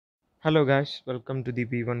Hello guys, welcome to the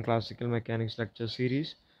P1 Classical Mechanics lecture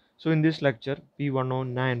series. So in this lecture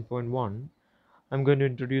P109.1, I'm going to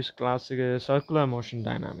introduce classical circular motion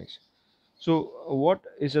dynamics. So what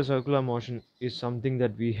is a circular motion is something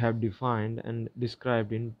that we have defined and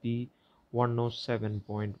described in P107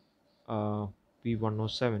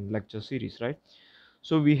 lecture series, right?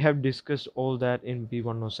 So we have discussed all that in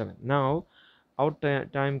P107. Now our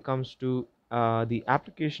time comes to the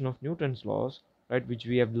application of Newton's laws, right, which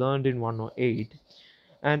we have learned in 108,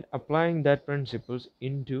 and applying that principles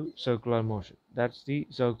into circular motion. That's the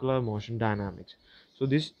circular motion dynamics. So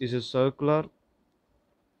this is a circular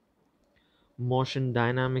motion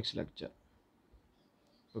dynamics lecture.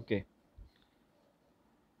 Okay,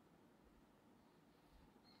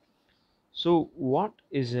 so what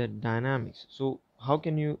is a dynamics? So how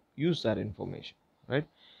can you use that information, right?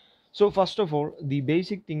 So first of all, the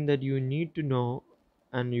basic thing that you need to know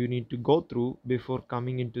and you need to go through before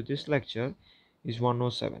coming into this lecture is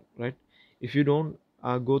 107, right? If you don't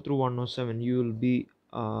go through 107, you will be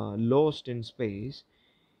lost in space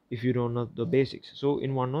if you don't know the basics. So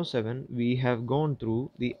in 107, we have gone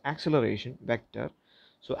through the acceleration vector.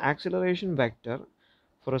 So acceleration vector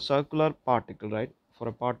for a circular particle, right? For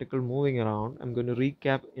a particle moving around, I'm going to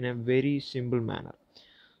recap in a very simple manner.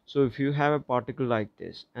 So if you have a particle like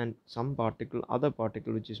this and some particle, other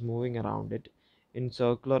particle which is moving around it in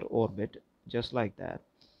circular orbit, just like that,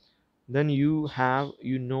 then you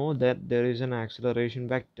know that there is an acceleration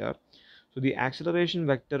vector. So the acceleration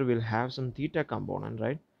vector will have some theta component,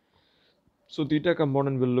 right? So theta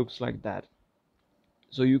component will looks like that.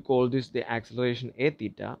 So you call this the acceleration a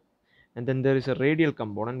theta, and then there is a radial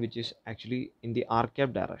component which is actually in the r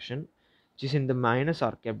cap direction, which is in the minus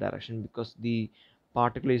r cap direction because the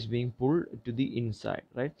particle is being pulled to the inside,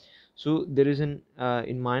 right? So there is an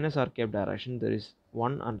in minus r cap direction there is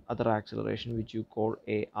one other acceleration which you call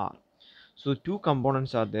ar. So two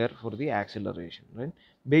components are there for the acceleration, right?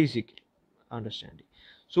 Basic understanding.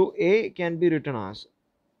 So a can be written as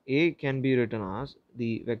the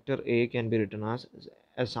vector a can be written as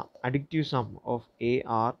a additive sum of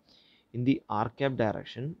ar in the r cap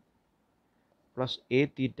direction plus a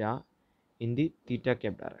theta in the theta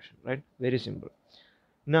cap direction, right? Very simple.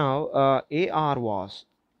 Now ar was,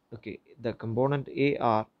 okay, the component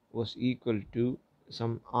ar was equal to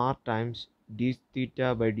some r times d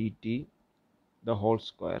theta by dt the whole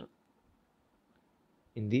square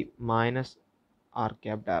in the minus r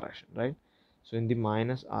cap direction, right? So in the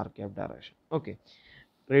minus r cap direction, okay,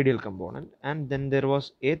 radial component. And then there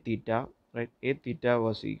was a theta, right? A theta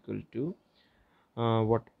was equal to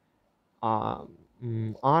what uh,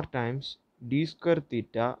 r times d square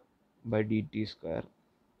theta by dt square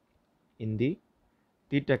in the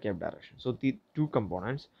theta cap direction. So the two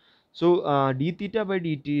components. So d theta by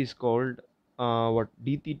dt is called what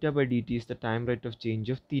d theta by dt is the time rate of change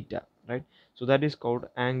of theta, right? So that is called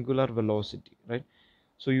angular velocity, right?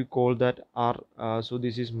 So you call that r, so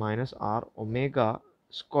this is minus r omega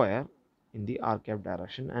square in the r cap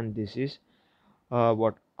direction, and this is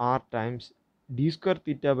what r times d square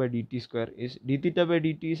theta by dt square is d theta by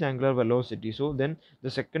dt is angular velocity. So then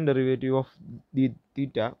the second derivative of the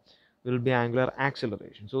theta will be angular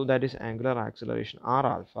acceleration. So that is angular acceleration r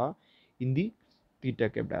alpha in the theta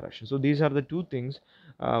cap direction. So these are the two things,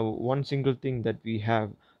 one single thing that we have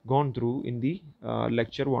gone through in the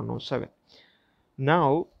lecture 107.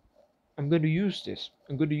 Now I'm going to use this.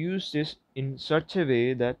 I'm going to use this in such a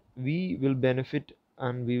way that we will benefit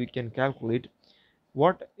and we can calculate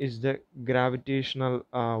what is the gravitational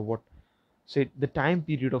what say the time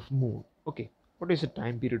period of moon. Okay, what is the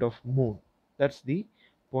time period of moon? That's the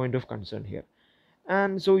point of concern here.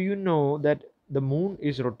 And so you know that the moon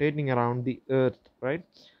is rotating around the earth, right?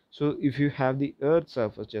 So if you have the earth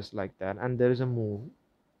surface just like that and there is a moon,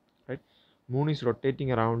 right? Moon is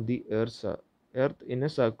rotating around the earth in a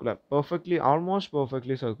circular, perfectly, almost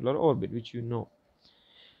perfectly circular orbit, which you know.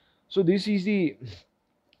 So this is the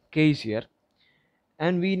case here,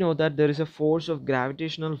 and we know that there is a force of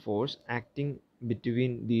gravitational force acting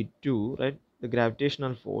between the two, right? The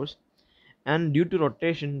gravitational force, and due to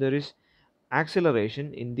rotation there is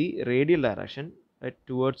acceleration in the radial direction, right,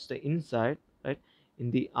 towards the inside, right, in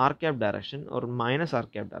the r cap direction or minus r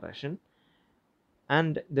cap direction.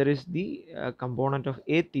 And there is the component of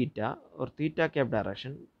a theta or theta cap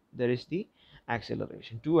direction, there is the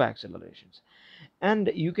acceleration, two accelerations. And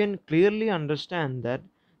you can clearly understand that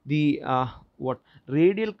the what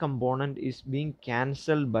radial component is being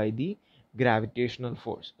cancelled by the gravitational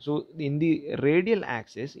force. So in the radial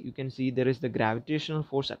axis you can see there is the gravitational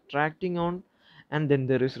force attracting on, and then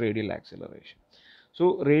there is radial acceleration.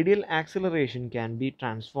 So radial acceleration can be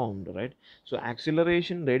transformed, right? So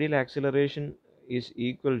radial acceleration is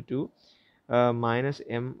equal to minus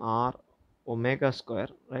mr omega square,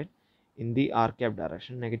 right, in the r cap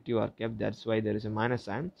direction, negative r cap. That's why there is a minus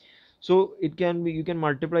sign. So it can be, you can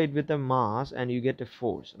multiply it with a mass and you get a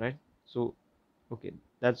force, right? So okay,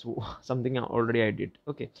 that's something already I did.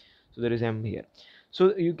 Okay, so there is m here.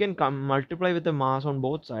 So you can come multiply with the mass on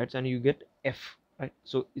both sides and you get f, right?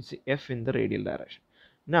 So it's f in the radial direction.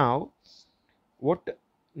 Now what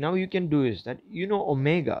now you can do is that, you know,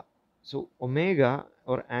 omega. So omega,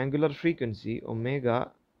 or angular frequency omega,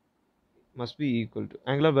 must be equal to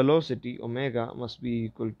angular velocity omega must be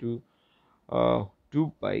equal to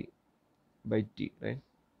 2 pi by t, right?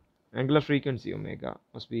 Angular frequency omega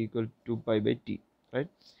must be equal to 2 pi by t, right?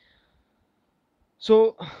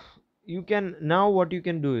 So you can, now what you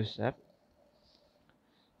can do is that,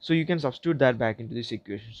 so you can substitute that back into this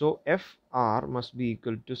equation. So fr must be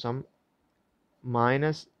equal to some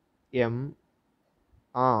minus m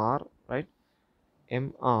r, right,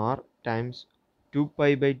 mr times 2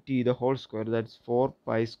 pi by t the whole square, that's 4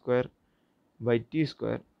 pi square by t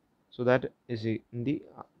square. So that is in the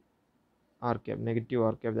r cap, negative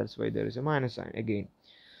r cap, that's why there is a minus sign again.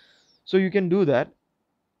 So you can do that.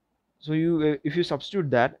 So you if you substitute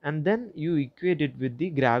that and then you equate it with the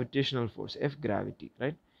gravitational force F gravity,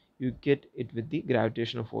 right, you get it with the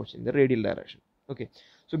gravitational force in the radial direction. Okay,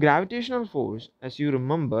 so gravitational force, as you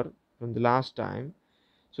remember from the last time,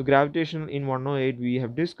 so gravitational in 108 we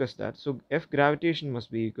have discussed that. So F gravitation must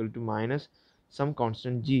be equal to minus some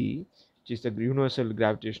constant g, which is the universal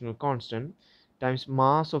gravitational constant, times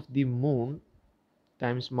mass of the moon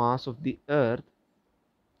times mass of the earth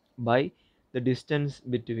by the distance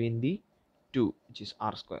between the two, which is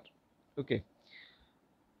r square. Okay,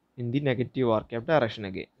 in the negative r cap direction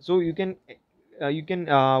again. So you can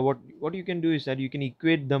what you can do is that you can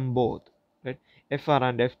equate them both, right, fr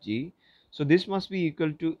and fg. So this must be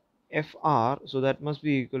equal to fr, so that must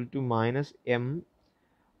be equal to minus m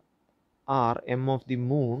of the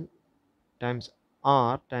moon times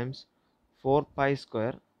r times 4 pi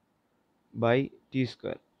square by t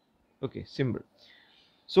square. Okay, simple.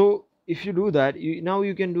 So if you do that, now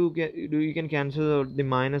you can you can cancel out the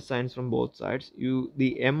minus signs from both sides.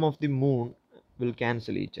 The m of the moon will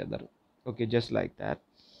cancel each other. Okay, just like that.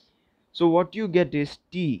 So what you get is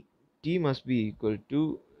t must be equal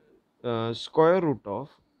to square root of,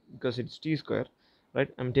 because it's t square, right?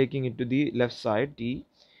 I'm taking it to the left side, t,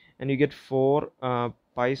 and you get 4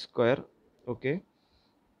 pi square, okay,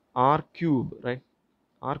 r cube, right,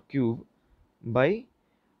 r cube by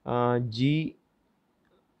g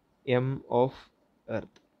m of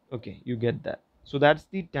earth. Okay, you get that. So that's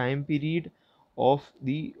the time period of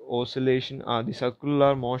the oscillation, the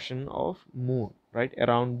circular motion of moon, right,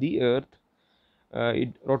 around the earth.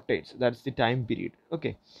 It rotates, that's the time period.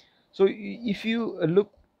 Okay, so if you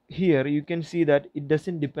look here, you can see that it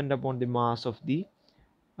doesn't depend upon the mass of the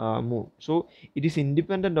moon. So it is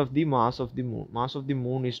independent of the mass of the moon. Mass of the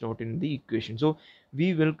moon is not in the equation, so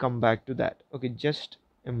we will come back to that. Okay, just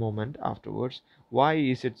a moment afterwards. Why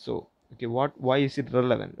is it so? Okay, why is it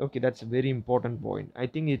relevant? Okay, that's a very important point. I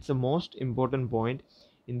think it's the most important point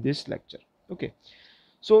in this lecture. Okay,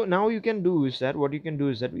 so now you can do is that, what you can do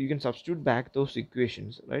is that you can substitute back those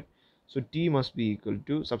equations, right? So t must be equal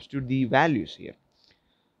to, substitute the values here.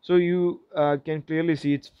 So you can clearly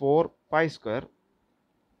see it's 4 pi square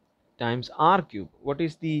times r cube. What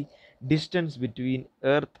is the distance between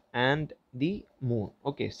earth and the moon?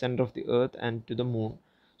 Okay, center of the earth and to the moon.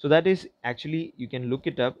 So that is actually, you can look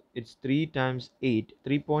it up, it's 3 times 8,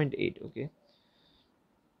 3.8. Okay,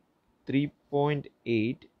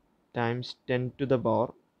 3.8 times 10 to the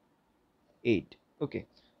power 8. Okay,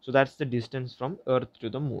 so that's the distance from earth to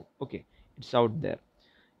the moon. Okay, it's out there,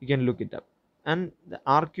 you can look it up. And the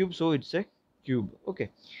r cube, so it's a cube. Okay,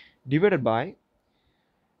 divided by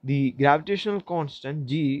the gravitational constant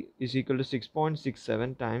g is equal to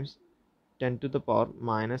 6.67 times 10 to the power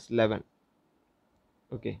minus 11.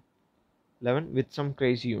 Okay, 11 with some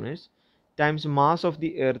crazy units, times mass of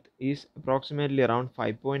the earth is approximately around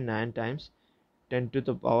 5.9 times 10 to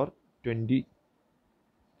the power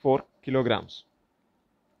 24 kilograms.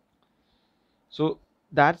 So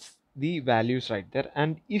that's the values right there.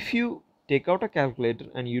 And if you take out a calculator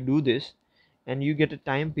and you do this, and you get a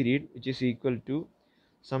time period which is equal to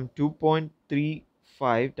some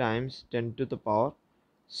 2.35 times 10 to the power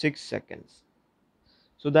 6 seconds.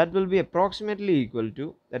 So that will be approximately equal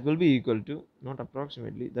to, not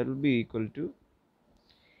approximately, that will be equal to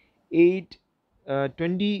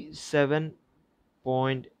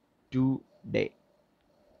 27.2 day.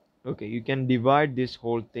 Okay, you can divide this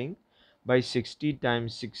whole thing by 60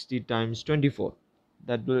 times 60 times 24,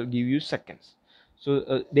 that will give you seconds.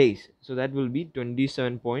 So days, so that will be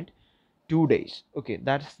 27.2 days. Okay,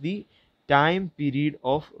 that's the time period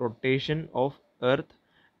of rotation of earth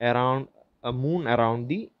around a moon around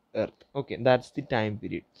the earth. Okay, that's the time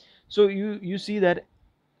period. So you see that,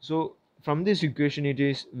 so from this equation it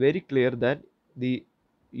is very clear that the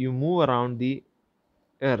you move around the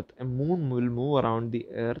earth, a moon will move around the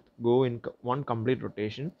earth, go in one complete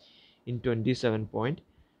rotation in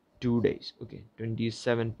 27.2 days. Okay,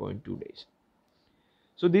 27.2 days.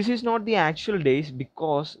 So this is not the actual days,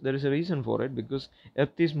 because there is a reason for it, because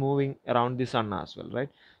earth is moving around the sun as well, right?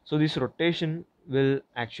 So this rotation will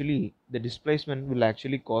actually, the displacement will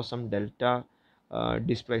actually cause some delta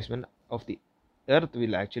displacement of the earth,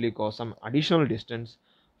 will actually cause some additional distance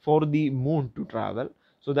for the moon to travel.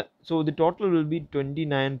 So that, so the total will be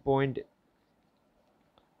 29.2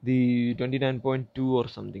 or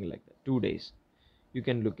something like that, 2 days. You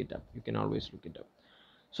can look it up, you can always look it up.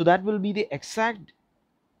 So that will be the exact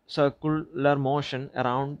circular motion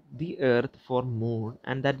around the earth for moon,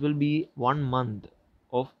 and that will be 1 month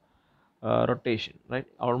of rotation, right?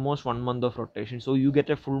 Almost 1 month of rotation. So you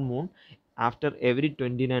get a full moon after every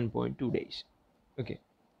 29.2 days. Okay,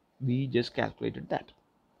 we just calculated that.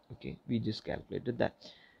 Okay, we just calculated that.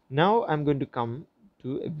 Now I'm going to come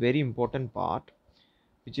to a very important part,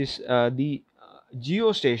 which is the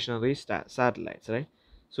geostationary satellites, right?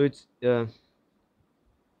 So it's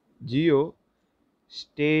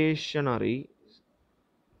geostationary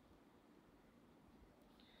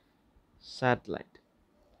satellite,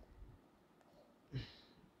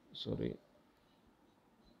 sorry.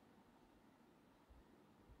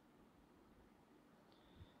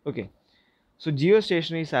 Okay, so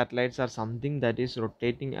geostationary satellites are something that is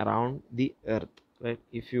rotating around the earth, right?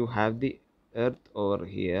 If you have the earth over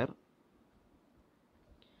here,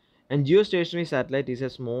 and geostationary satellite is a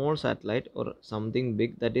small satellite or something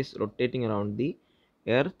big that is rotating around the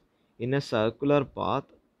earth in a circular path,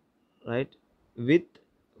 right, with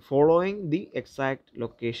following the exact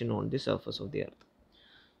location on the surface of the earth.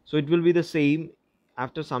 So it will be the same,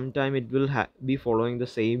 after some time it will be following the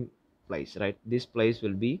same place, right? This place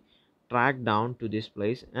will be tracked down to this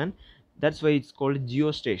place, and that's why it's called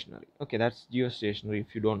geostationary. Okay, that's geostationary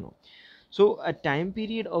if you don't know. So a time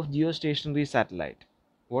period of geostationary satellite,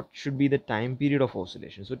 what should be the time period of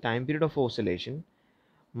oscillation? So time period of oscillation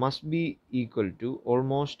must be equal to,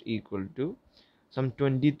 almost equal to, some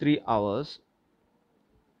 23 hours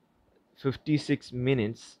 56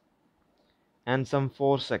 minutes and some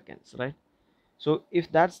 4 seconds, right? So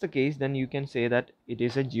if that's the case, then you can say that it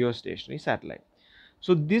is a geostationary satellite.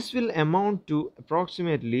 So this will amount to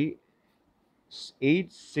approximately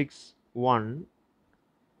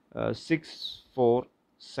 861.64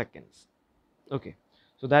 seconds. Okay,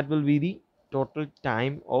 so that will be the total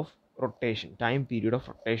time of rotation, time period of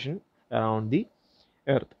rotation around the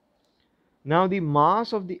earth. Now the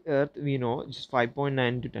mass of the earth, we know, just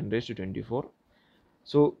 5.9 to 10 raised to 24.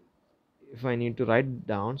 So if I need to write it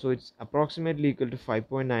down, so it's approximately equal to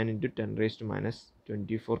 5.9 into 10 raised to minus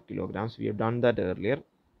 24 kilograms. We have done that earlier.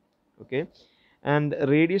 Okay, and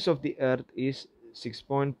radius of the earth is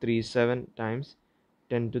 6.37 times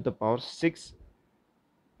 10 to the power 6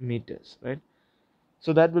 meters, right?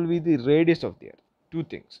 So that will be the radius of the earth. Two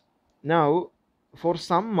things. Now for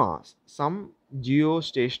some mass, some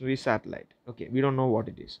geostationary satellite, okay, we don't know what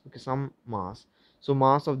it is. Okay, some mass, so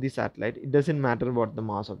mass of the satellite, it doesn't matter what the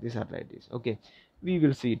mass of the satellite is. Okay, we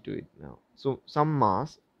will see to it now. So some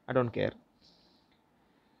mass, I don't care.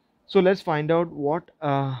 So let's find out what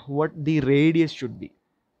the radius should be.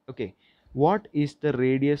 Okay, what is the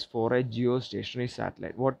radius for a geostationary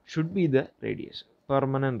satellite? What should be the radius,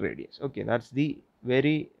 permanent radius? Okay, that's the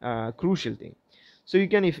very crucial thing. So you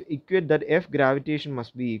can equate that F gravitation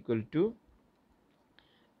must be equal to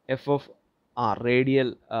F of r,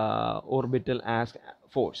 radial orbital as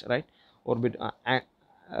force, right? Orbit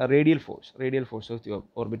radial force of the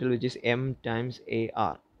orbital, which is m times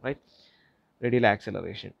ar, right? Radial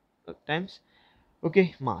acceleration times,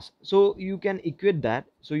 okay, mass. So you can equate that,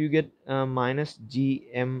 so you get minus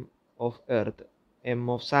gm of earth, m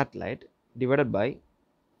of satellite, divided by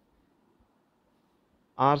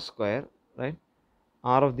r square, right?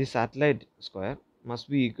 R of the satellite square must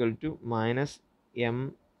be equal to minus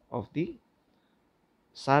m of the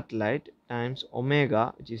satellite times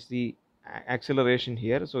omega, which is the acceleration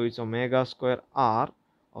here, so it's omega square r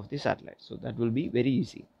of the satellite. So that will be very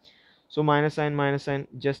easy. So minus sign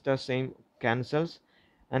just the same cancels,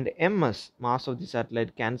 and ms, mass of the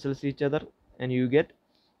satellite, cancels each other, and you get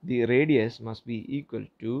the radius must be equal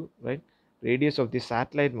to, right, radius of the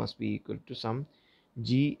satellite must be equal to some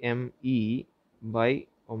gme by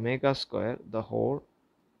omega square the whole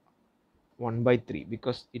 1 by 3,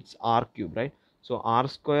 because it's r cube, right? So r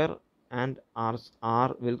square and r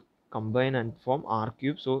will combine and form r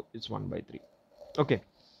cube, so it's 1 by 3. Okay,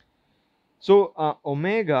 so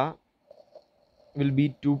omega will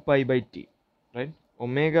be 2 pi by t, right?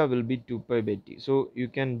 Omega will be 2 pi by t, so you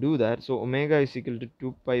can do that. So omega is equal to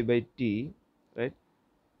 2 pi by t, right?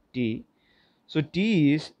 T. So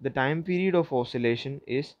t is the time period of oscillation.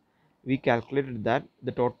 Is we calculated that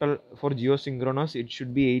the total for geosynchronous it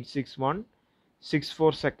should be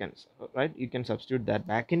 86164 seconds, right? You can substitute that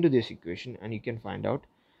back into this equation and you can find out.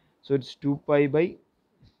 So it's 2 pi by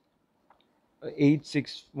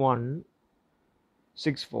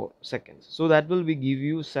 86164 seconds, so that will be give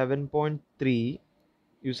you 7.3.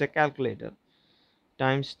 Use a calculator,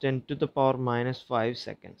 times 10 to the power minus 5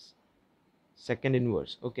 seconds, second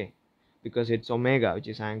inverse. Okay, because it's omega, which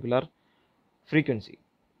is angular frequency,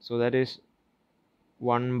 so that is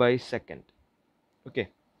 1 by second. Okay,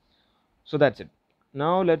 so that's it.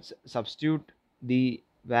 Now let's substitute the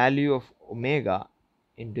value of omega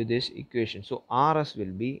into this equation. So rs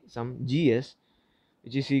will be some gs,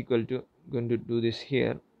 which is equal to, going to do this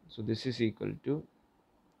here, so this is equal to,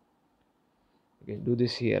 okay, do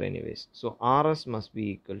this here anyways. So rs must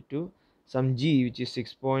be equal to some g, which is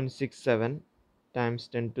 6.67 times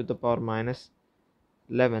 10 to the power minus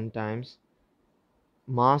 11 times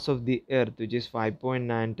mass of the earth, which is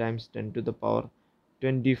 5.9 times 10 to the power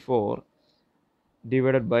 24,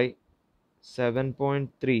 divided by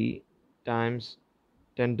 7.3 times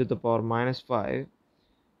 10 to the power minus 5,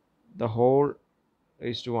 the whole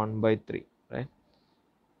is to 1 by 3, right?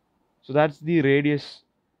 So that's the radius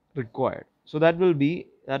required. So that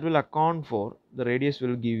will account for, the radius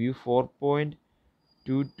will give you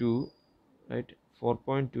 4.22, right?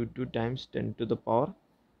 4.22 times 10 to the power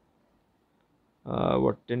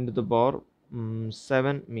 10 to the power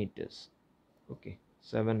 7 meters. Okay,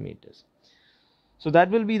 7 meters. So that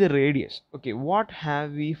will be the radius. Okay, what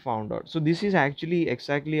have we found out? So this is actually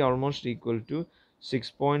exactly almost equal to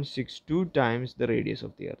 6.62 times the radius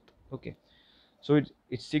of the earth. Okay, so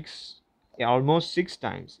it's almost 6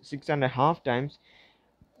 times, 6.5 times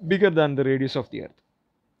bigger than the radius of the earth.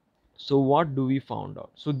 So what do we found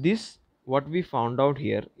out? So this, what we found out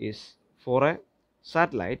here is, for a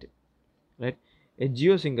satellite, right, a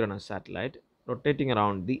geosynchronous satellite rotating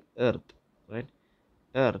around the earth, right,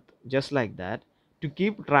 earth, just like that, to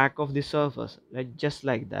keep track of the surface, right, just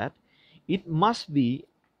like that, it must be,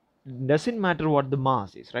 doesn't matter what the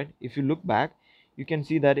mass is, right? If you look back, you can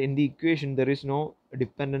see that in the equation there is no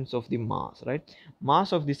dependence of the mass, right?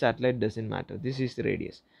 Mass of the satellite doesn't matter, this is the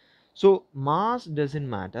radius. So mass doesn't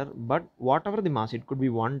matter, but whatever the mass, it could be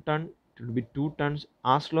 1 ton, it could be 2 tons,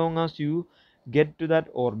 as long as you get to that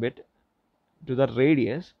orbit, to that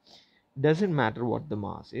radius, doesn't matter what the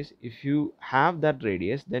mass is. If you have that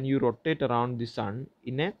radius, then you rotate around the sun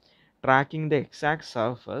in a tracking the exact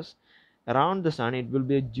surface around the sun. It will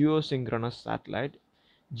be a geosynchronous satellite,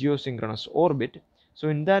 geosynchronous orbit. So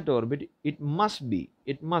in that orbit, it must be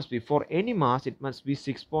for any mass, it must be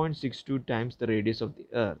 6.62 times the radius of the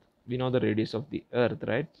earth. We know the radius of the earth,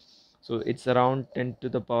 right? So it's around 10 to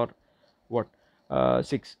the power what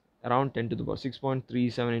 6, around 10 to the power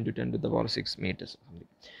 6.37 into 10 to the power 6 meters or something.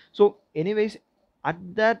 So anyways, at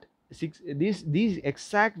that 6, these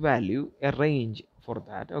exact value, a range for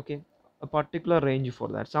that, okay, a particular range for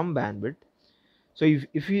that, some bandwidth. So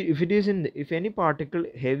if it is in if any particle,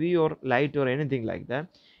 heavy or light or anything like that,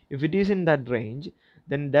 if it is in that range,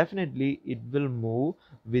 then definitely it will move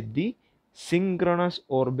with the synchronous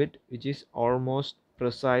orbit, which is almost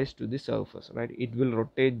precise to the surface, right? It will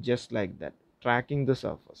rotate just like that, tracking the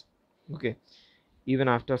surface. Okay, even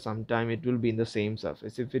after some time it will be in the same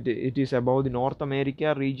surface. If it is above the North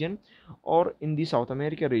America region or in the South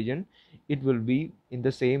America region, it will be in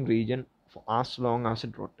the same region for as long as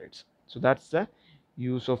it rotates. So that's the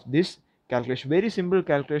use of this calculation, very simple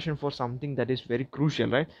calculation for something that is very crucial,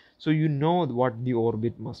 right? So you know what the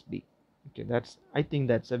orbit must be. Okay, that's, I think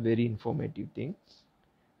that's a very informative thing.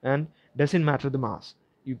 And doesn't matter the mass,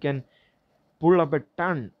 you can pull up a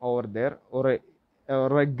ton over there, or a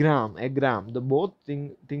gram, the both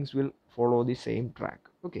things will follow the same track.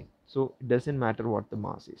 Okay, so it doesn't matter what the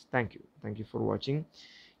mass is. Thank you for watching.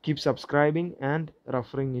 Keep subscribing and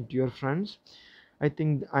referring it to your friends. I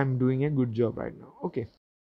think I'm doing a good job right now. Okay.